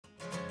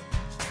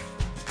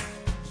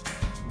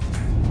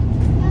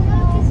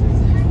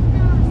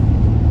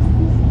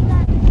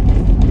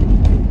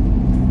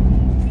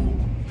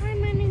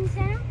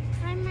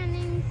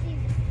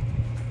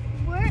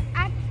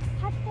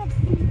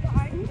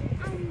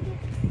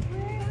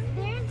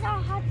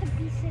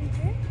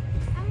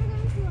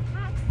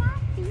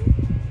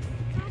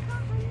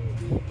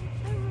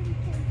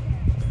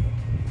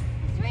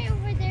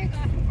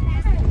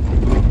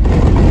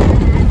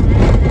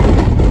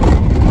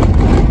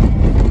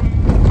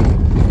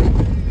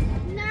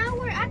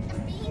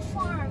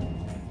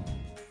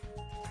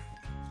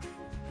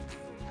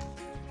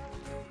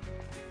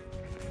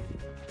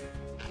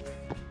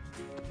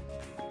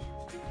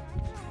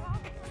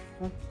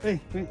Hey,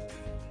 wait.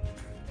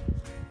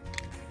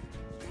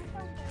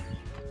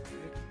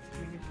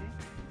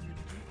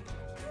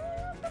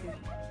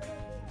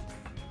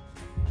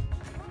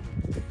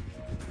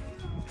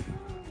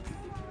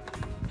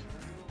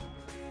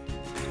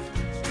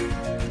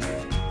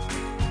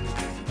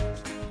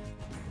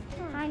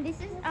 And this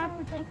is our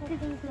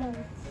protective clothes.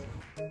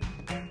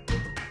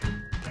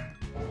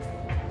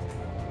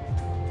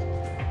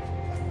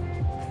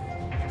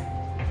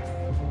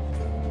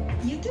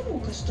 يتم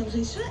قشط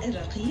الغشاء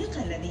الرقيق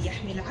الذي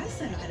يحمي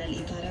العسل على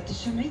الإطارات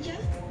الشمعية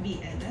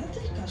بأداة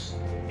القشط.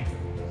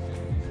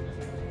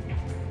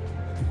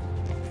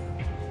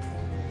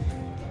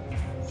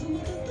 ثم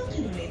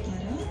تنتقل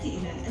الإطارات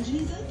إلى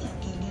أجهزة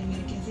الطرد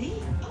المركزي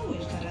أو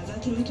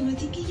الكرازات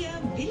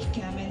الأوتوماتيكية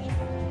بالكامل،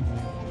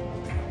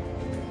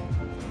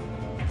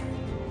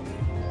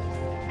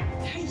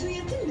 حيث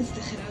يتم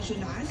استخراج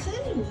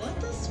العسل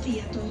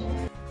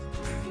وتصفيته.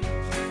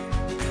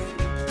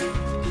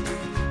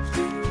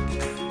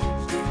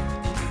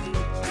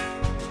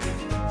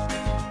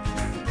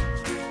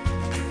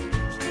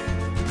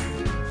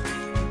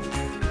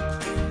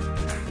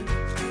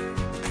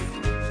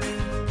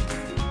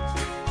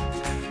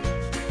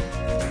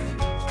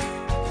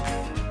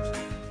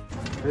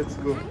 Let's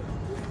go.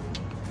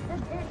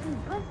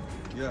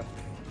 Yeah.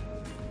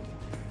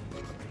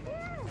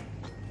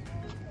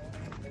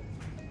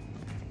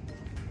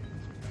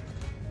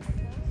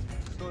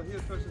 So here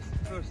first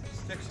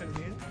section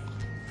here.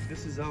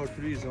 This is our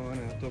trees. I want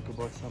to talk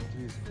about some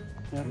trees.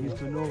 Yeah. We need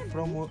to know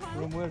from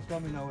where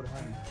coming our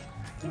honey.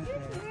 This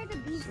is where the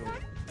bees So,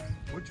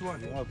 are? which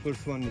one?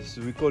 First one is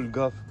we call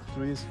guff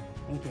trees.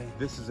 Okay.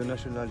 This is the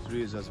national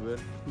trees as well.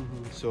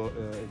 So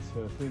it's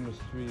famous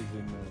trees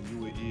in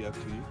UAE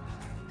actually.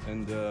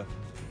 And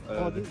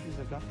Oh, this is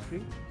a gum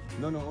tree?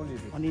 no, only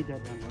this. Only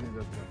that one. Only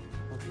that one.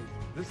 Okay.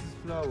 This is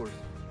flowers.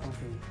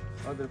 Okay.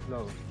 Other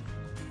flowers.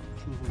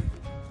 Mm-hmm.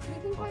 You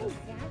can find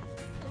gas.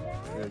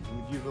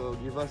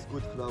 Give us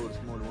good flowers,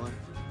 small one,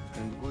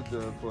 and good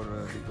for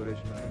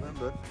decoration. I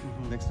remember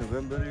next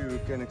November you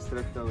can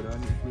extract our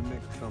honey. If we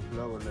make some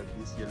flower like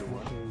this yellow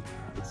one, Okay.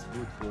 it's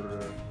good for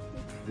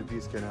the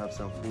bees can have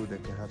some food.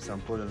 They can have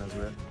some pollen as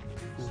well.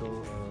 So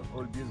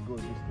all these go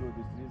through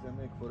these trees and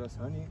make for us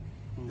honey.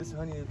 This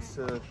honey it's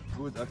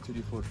good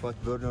actually for fat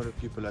burner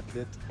people,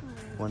 athlete.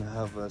 When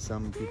have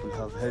some people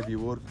have heavy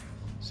work,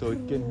 so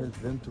it can help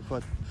them to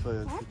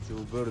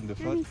burn the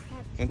fat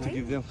and to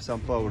give them some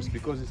powers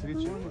because it's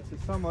rich one. It's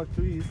a summer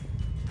trees.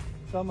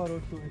 Summer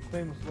also is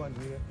famous one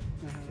here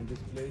in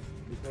this place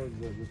because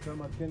the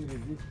summer can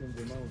resist in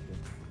the mountain.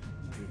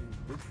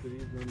 This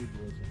tree don't need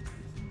water.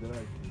 It's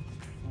dry tree.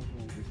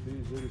 This tree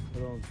is very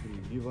strong tree.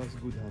 Give us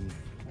good honey.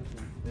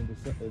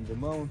 In the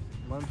month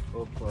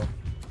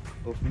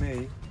of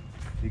May,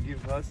 they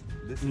give us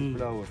this is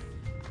flower.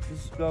 This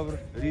is flower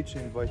rich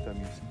in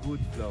vitamins,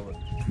 good flower,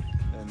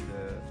 and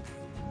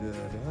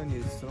the honey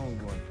is strong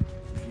one.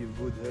 Give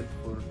good health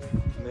for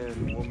men,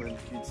 women,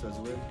 kids as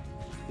well.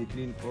 He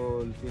clean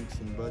all things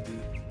in body,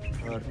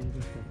 heart,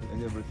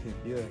 and everything.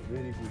 Yeah,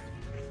 very good.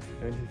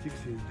 And he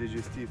fixes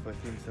digestive. I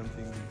think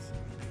something is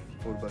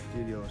for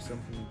bacteria or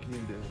something.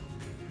 Clean the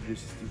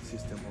digestive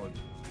system all.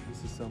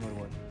 This is summer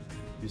one.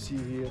 You see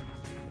here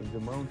in the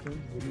mountain,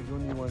 there is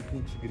only one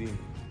thing green.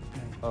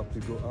 Up,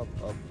 you go up.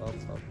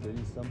 There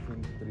is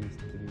something trees.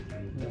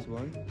 This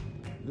one,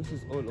 this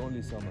is all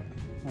only summer.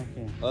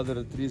 Okay.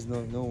 Other trees,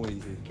 no way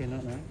here.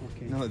 Cannot, no?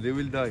 Okay. No, they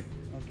will die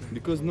Okay.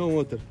 because no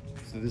water.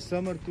 So the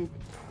summer took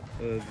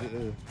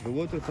the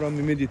water from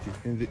humidity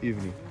in the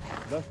evening.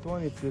 Last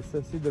one, it's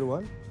the cedar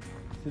one.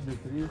 Cedar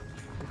trees.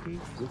 Okay.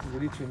 This is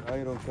rich in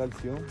iron,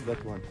 calcium.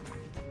 That one.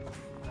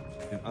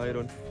 And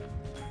iron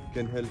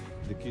can help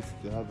the kids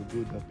to have a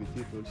good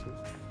appetite also.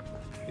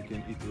 They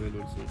can eat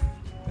well also,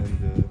 and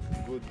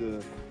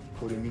good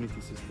for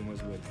immunity system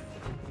as well.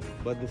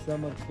 But the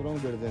summer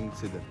stronger than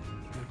cedar.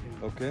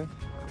 Okay.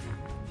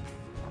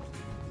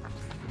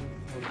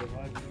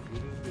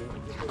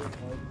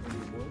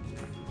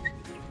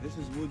 This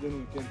is wooden.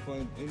 We can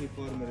find any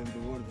farmer in the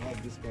world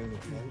have this kind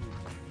of mud.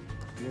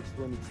 Next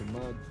one, it's a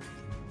mud.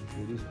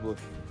 There is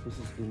both. This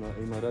is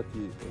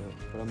Emirati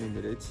from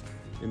Emirates.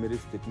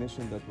 Emirates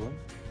technician, that one.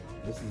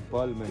 This is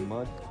palm and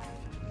mud.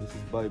 This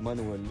is by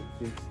manual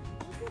things.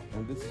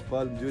 And this is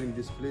palm. During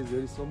this place,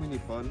 there is so many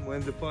palm.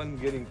 When the palm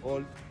getting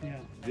old,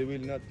 they will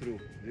not throw.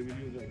 They will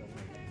use it.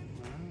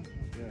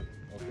 Yeah.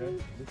 Okay.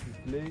 This is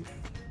clay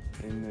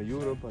in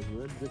Europe as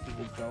well. This is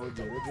in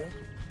Saudi Arabia.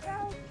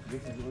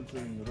 This is also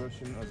in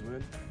Russian as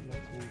well.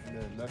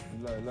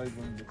 Live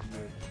one that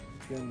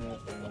can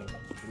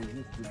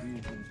resist the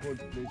bees in cold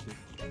places.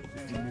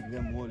 It will make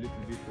them a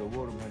little bit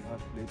warm and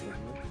hot place as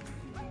well.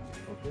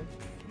 Okay.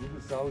 This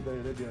is Saudi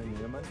Arabia in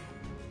Yemen.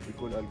 We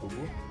call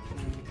al-Gubu.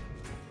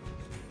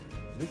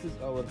 This is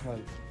our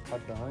hive,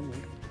 Hatta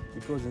honey,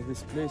 because in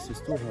this place is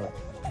too hot,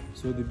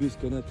 so the bees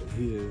cannot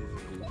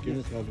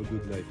have a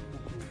good life.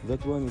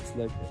 That one, it's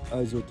like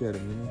isotherm,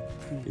 you know.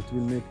 It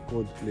will make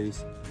cold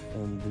place,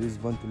 and there is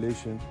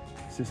ventilation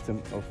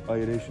system of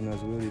aeration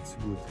as well. It's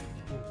good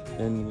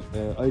and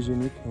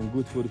hygienic and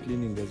good for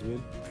cleaning as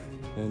well.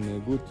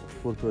 and good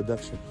for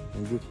production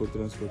and good for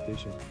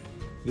transportation.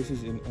 This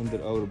is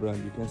under our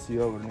brand. You can see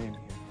our name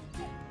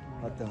here,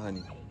 Hatta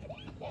Honey.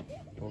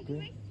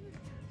 Okay,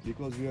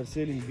 because we are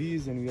selling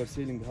bees and we are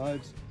selling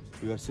hives,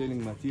 we are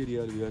selling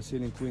material, we are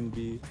selling queen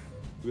bee,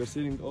 we are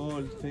selling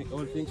all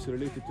things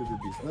related to the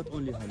bees, not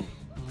only honey.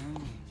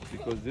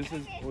 Because this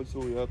is also,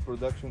 we have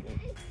production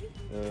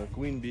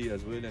queen bee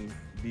as well, and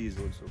bees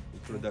also we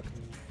product.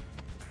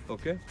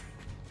 Okay,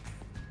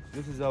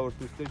 this is our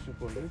 2 station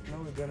for this.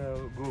 Now we're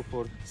gonna go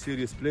for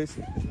serious place.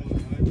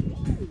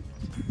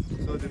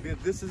 So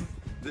this is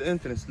the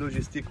entrance,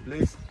 logistic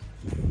place,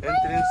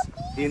 entrance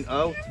in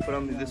out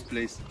from this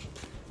place.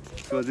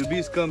 So the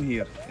bees come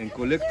here, and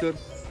collector,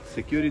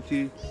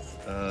 security,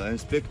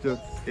 inspector,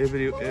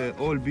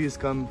 all bees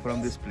come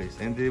from this place,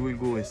 and they will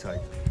go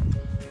inside.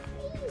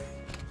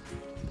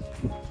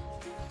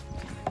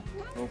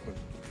 Open.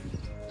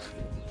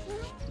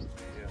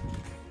 Yeah.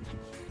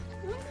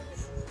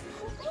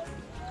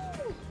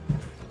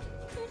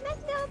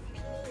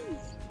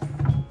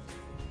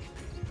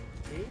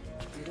 See?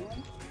 You don't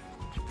want?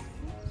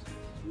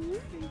 You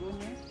can go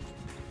near.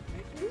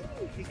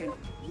 You can.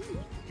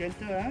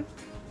 Gentle, huh?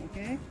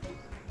 Okay.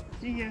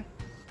 See here.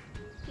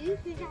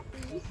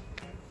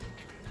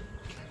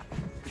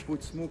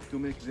 Put smoke to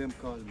make them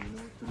calm,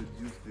 to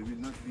reduce, they will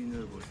not be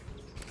nervous.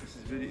 This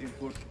is very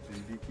important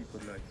in beekeeper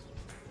life.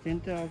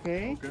 Gentle,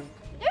 okay? Okay?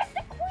 There's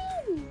the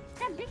queen!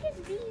 The biggest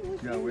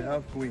bee. Yeah, we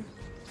have queen.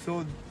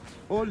 So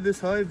all this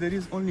hive, there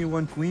is only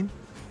one queen.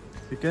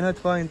 You cannot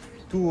find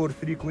 2 or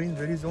 3 queens,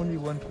 there is only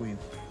one queen.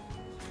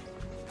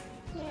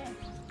 Yeah.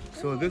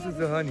 So this is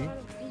the honey,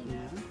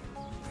 Yeah.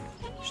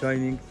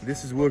 shining.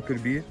 This is worker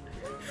bee,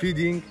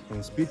 feeding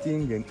and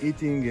spitting and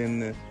eating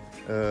and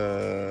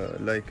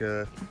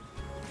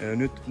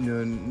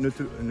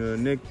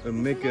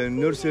make a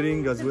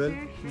nurturing as well.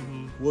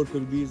 Worker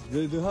bees,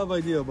 they have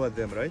idea about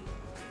them, right?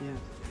 Yeah.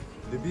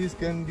 The bees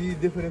can be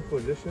different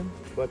position,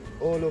 but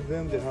all of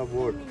them, they have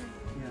work.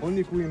 Yeah.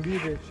 Only queen bee,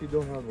 she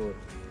don't have work.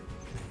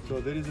 So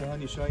there is a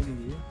honey shining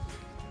here.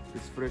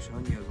 It's fresh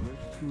honey as well.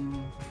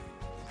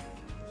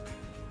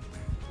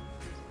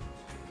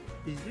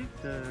 Is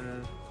it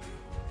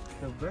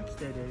the wax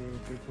that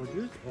they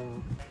produce, or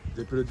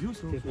They produce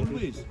They produce,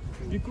 always.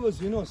 okay. Because,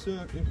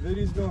 sir, if there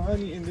is no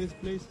honey in this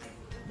place,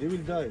 they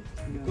will die.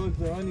 Because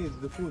the honey is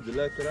the food,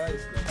 like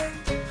rice.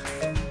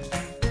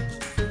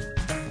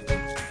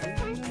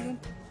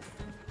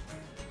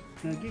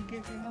 No, give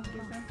them.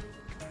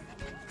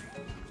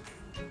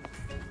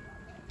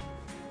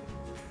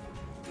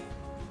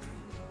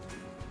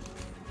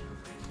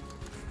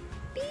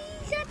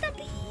 Bees at the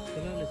bees! I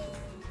know.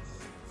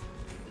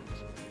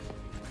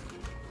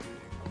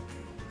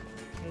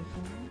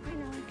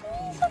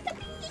 Bees at the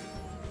bees!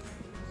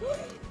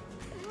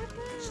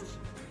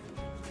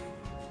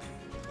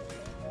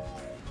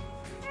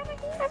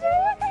 Papa,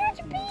 look at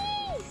the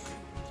bees!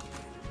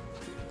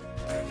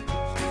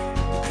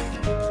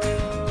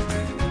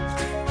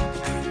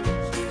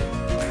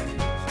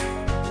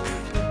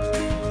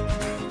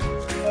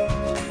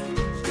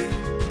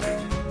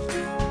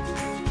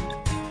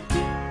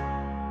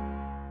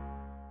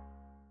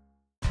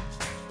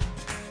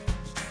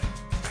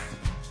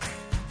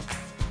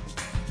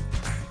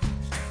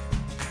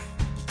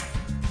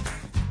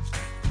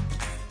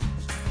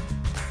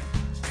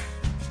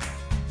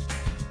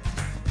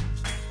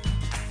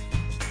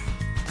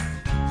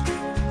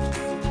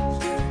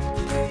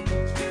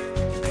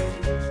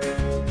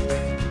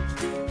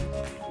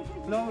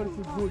 Flowers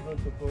is good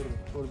also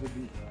for the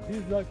bees.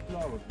 Bees like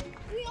flowers.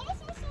 We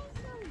also saw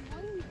some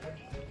one.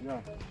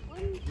 Yeah.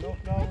 No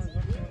flowers,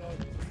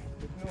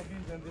 there's no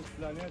bees on this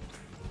planet.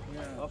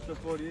 Yeah. After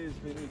 4 years,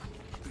 finished.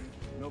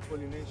 No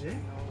pollination.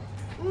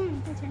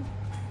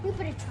 You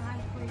better try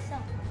it for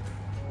yourself.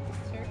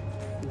 Sure.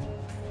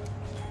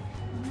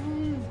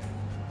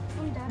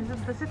 I'm done.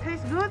 Does it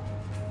taste good?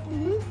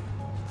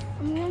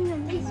 I'm going to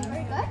taste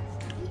very good.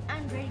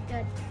 I'm very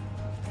good.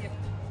 Yep.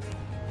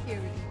 Here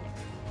we go.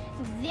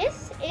 This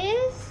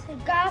is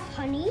Gav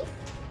honey,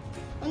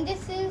 and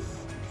this is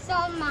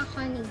Salma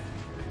honey.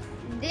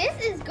 This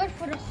is good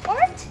for the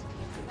heart,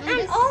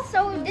 and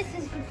also this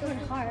is good for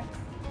the heart.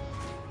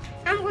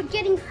 And we're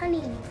getting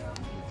honey.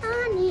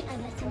 Honey, I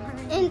got some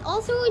honey. And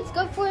also it's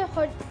good for the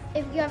heart.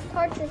 If you have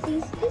heart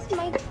disease, this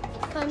might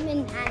come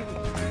in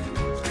handy.